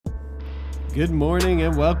Good morning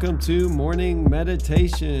and welcome to Morning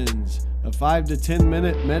Meditations, a 5 to 10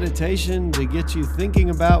 minute meditation to get you thinking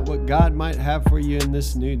about what God might have for you in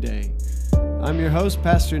this new day. I'm your host,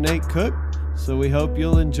 Pastor Nate Cook, so we hope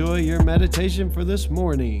you'll enjoy your meditation for this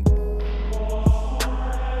morning.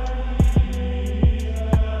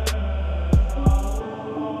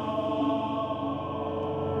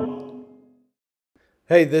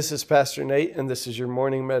 Hey, this is Pastor Nate, and this is your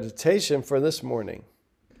morning meditation for this morning.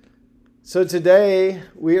 So today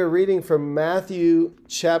we are reading from Matthew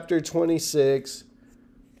chapter 26,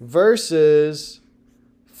 verses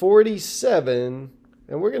 47,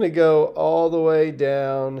 and we're going to go all the way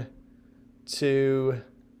down to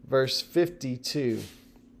verse 52.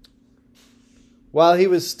 While he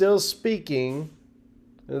was still speaking,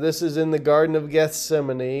 this is in the Garden of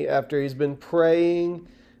Gethsemane, after he's been praying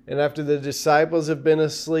and after the disciples have been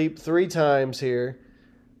asleep 3 times here.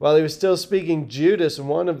 While he was still speaking, Judas,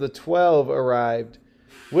 one of the 12, arrived.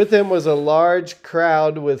 With him was a large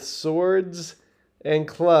crowd with swords and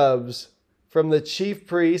clubs from the chief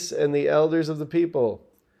priests and the elders of the people.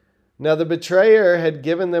 Now the betrayer had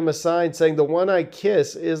given them a sign, saying, "The one I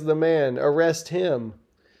kiss is the man. Arrest him."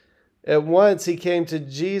 At once he came to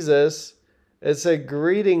Jesus and said,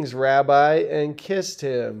 "Greetings, Rabbi," and kissed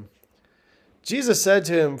him. Jesus said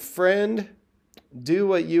to him, "Friend, do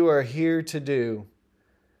what you are here to do."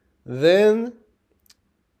 Then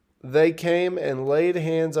they came and laid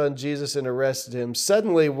hands on Jesus and arrested him.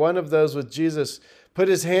 Suddenly, one of those with Jesus put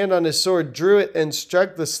his hand on his sword, drew it, and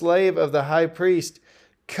struck the slave of the high priest,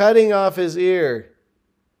 cutting off his ear.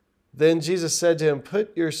 Then Jesus said to him,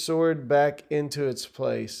 "Put your sword back into its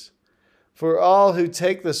place, for all who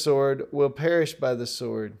take the sword will perish by the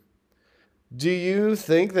sword. Do you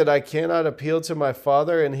think that I cannot appeal to my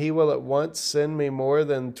Father, and he will at once send me more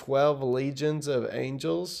than 12 legions of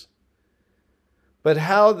angels? But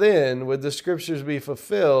how then would the scriptures be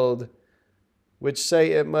fulfilled, which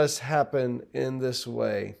say it must happen in this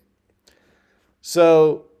way?"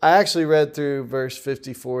 So I actually read through verse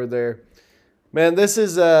 54 there. Man, this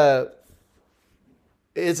is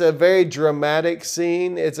it's a very dramatic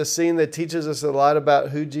scene. It's a scene that teaches us a lot about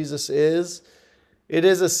who Jesus is. It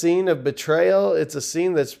is a scene of betrayal. It's a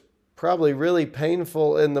scene that's probably really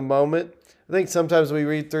painful in the moment. I think sometimes we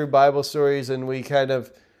read through Bible stories and we kind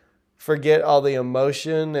of forget all the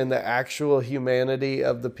emotion and the actual humanity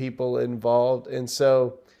of the people involved. And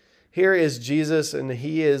so here is Jesus, and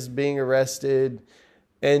he is being arrested,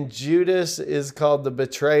 and Judas is called the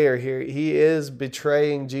betrayer here. He is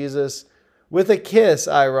betraying Jesus with a kiss,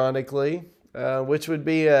 ironically, which would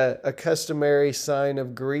be a customary sign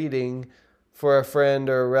of greeting for a friend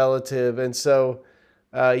or a relative. And so,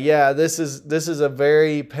 this is a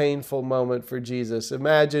very painful moment for Jesus.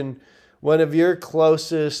 Imagine one of your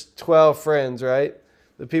closest 12 friends, right?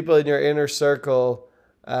 The people in your inner circle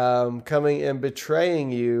coming and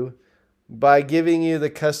betraying you by giving you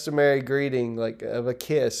the customary greeting, like of a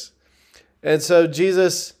kiss. And so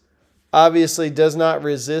Jesus obviously does not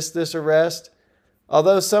resist this arrest,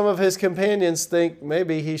 although some of his companions think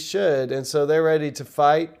maybe he should, and so they're ready to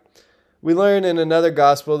fight. We learn in another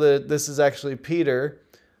gospel that this is actually Peter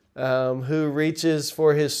who reaches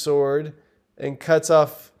for his sword and cuts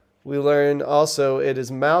off. We learn also it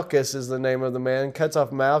is Malchus is the name of the man, cuts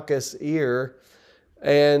off Malchus' ear.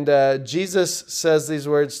 And Jesus says these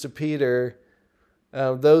words to Peter,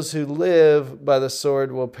 "Those who live by the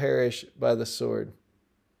sword will perish by the sword."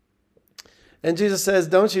 And Jesus says,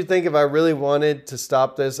 "Don't you think if I really wanted to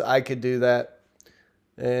stop this, I could do that?"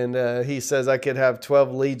 And he says, "I could have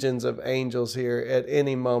 12 legions of angels here at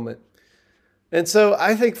any moment." And so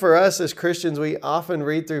I think for us as Christians, we often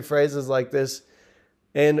read through phrases like this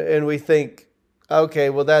and we think, okay,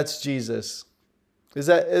 well, that's Jesus. Is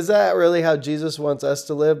that really how Jesus wants us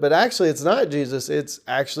to live? But actually, it's not Jesus. It's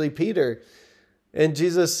actually Peter. And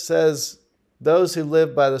Jesus says, "Those who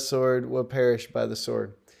live by the sword will perish by the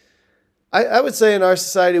sword." I would say in our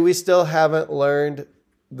society, we still haven't learned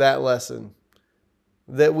that lesson.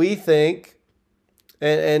 That we think,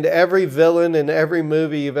 and every villain in every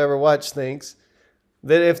movie you've ever watched thinks,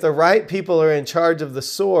 that if the right people are in charge of the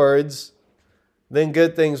swords, then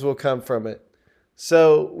good things will come from it.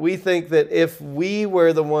 So we think that if we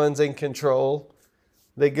were the ones in control,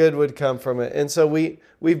 that good would come from it. And so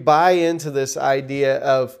we buy into this idea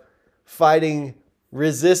of fighting,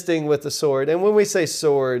 resisting with the sword. And when we say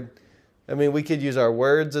sword, I mean, we could use our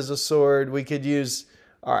words as a sword. We could use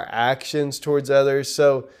our actions towards others.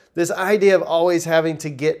 So this idea of always having to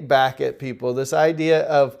get back at people, this idea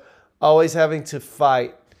of always having to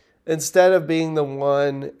fight, instead of being the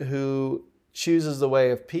one who chooses the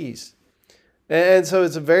way of peace. And so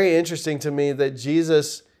it's very interesting to me that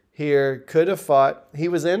Jesus here could have fought. He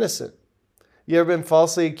was innocent. You ever been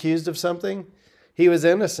falsely accused of something? He was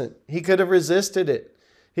innocent. He could have resisted it.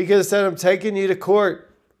 He could have said, I'm taking you to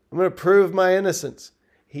court. I'm going to prove my innocence.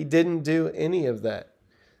 He didn't do any of that.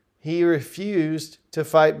 He refused to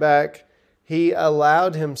fight back. He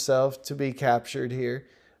allowed himself to be captured here.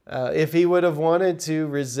 If he would have wanted to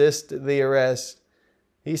resist the arrest,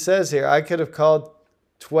 he says here, I could have called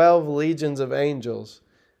 12 legions of angels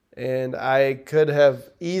and I could have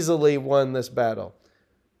easily won this battle.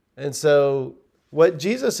 And so what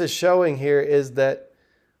Jesus is showing here is that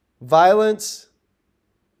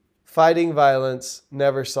fighting violence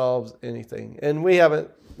never solves anything. And we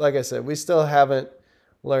haven't, like I said, we still haven't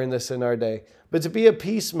learned this in our day. But to be a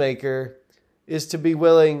peacemaker is to be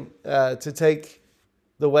willing to take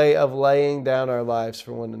the way of laying down our lives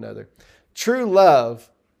for one another. True love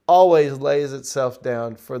always lays itself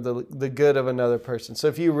down for the good of another person. So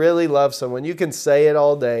if you really love someone, you can say it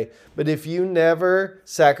all day, but if you never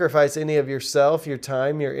sacrifice any of yourself, your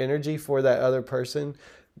time, your energy for that other person,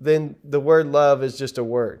 then the word love is just a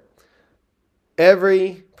word.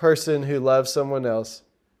 Every person who loves someone else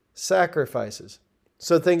sacrifices.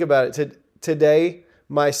 So think about it. Today,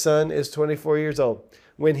 my son is 24 years old.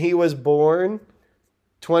 When he was born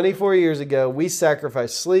 24 years ago, we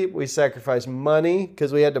sacrificed sleep, we sacrificed money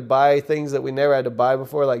because we had to buy things that we never had to buy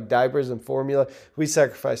before, like diapers and formula. We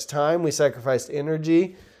sacrificed time, we sacrificed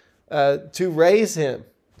energy to raise him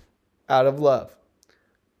out of love.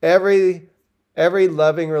 Every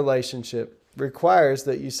loving relationship requires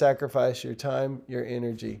that you sacrifice your time, your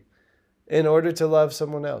energy in order to love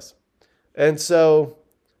someone else. And so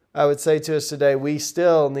I would say to us today, we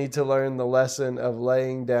still need to learn the lesson of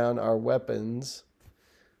laying down our weapons,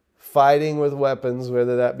 fighting with weapons,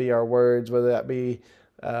 whether that be our words, whether that be,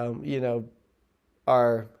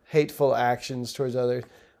 our hateful actions towards others.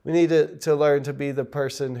 We need to learn to be the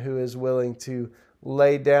person who is willing to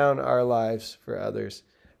lay down our lives for others.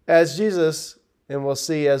 As Jesus, and we'll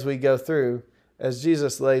see as we go through, as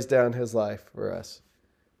Jesus lays down his life for us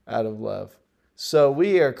out of love. So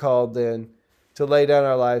we are called then to lay down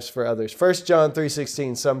our lives for others. 1 John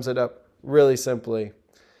 3:16 sums it up really simply.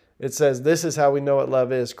 It says, this is how we know what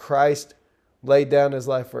love is. Christ laid down his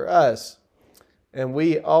life for us, and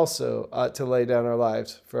we also ought to lay down our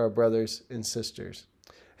lives for our brothers and sisters.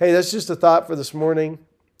 Hey, that's just a thought for this morning,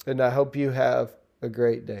 and I hope you have a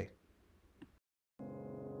great day.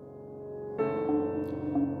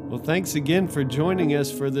 Well, thanks again for joining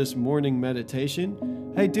us for this morning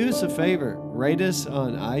meditation. Hey, do us a favor, rate us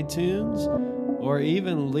on iTunes, or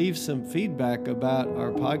even leave some feedback about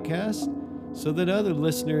our podcast, so that other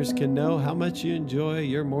listeners can know how much you enjoy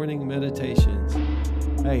your morning meditations.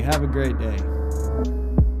 Hey, have a great day.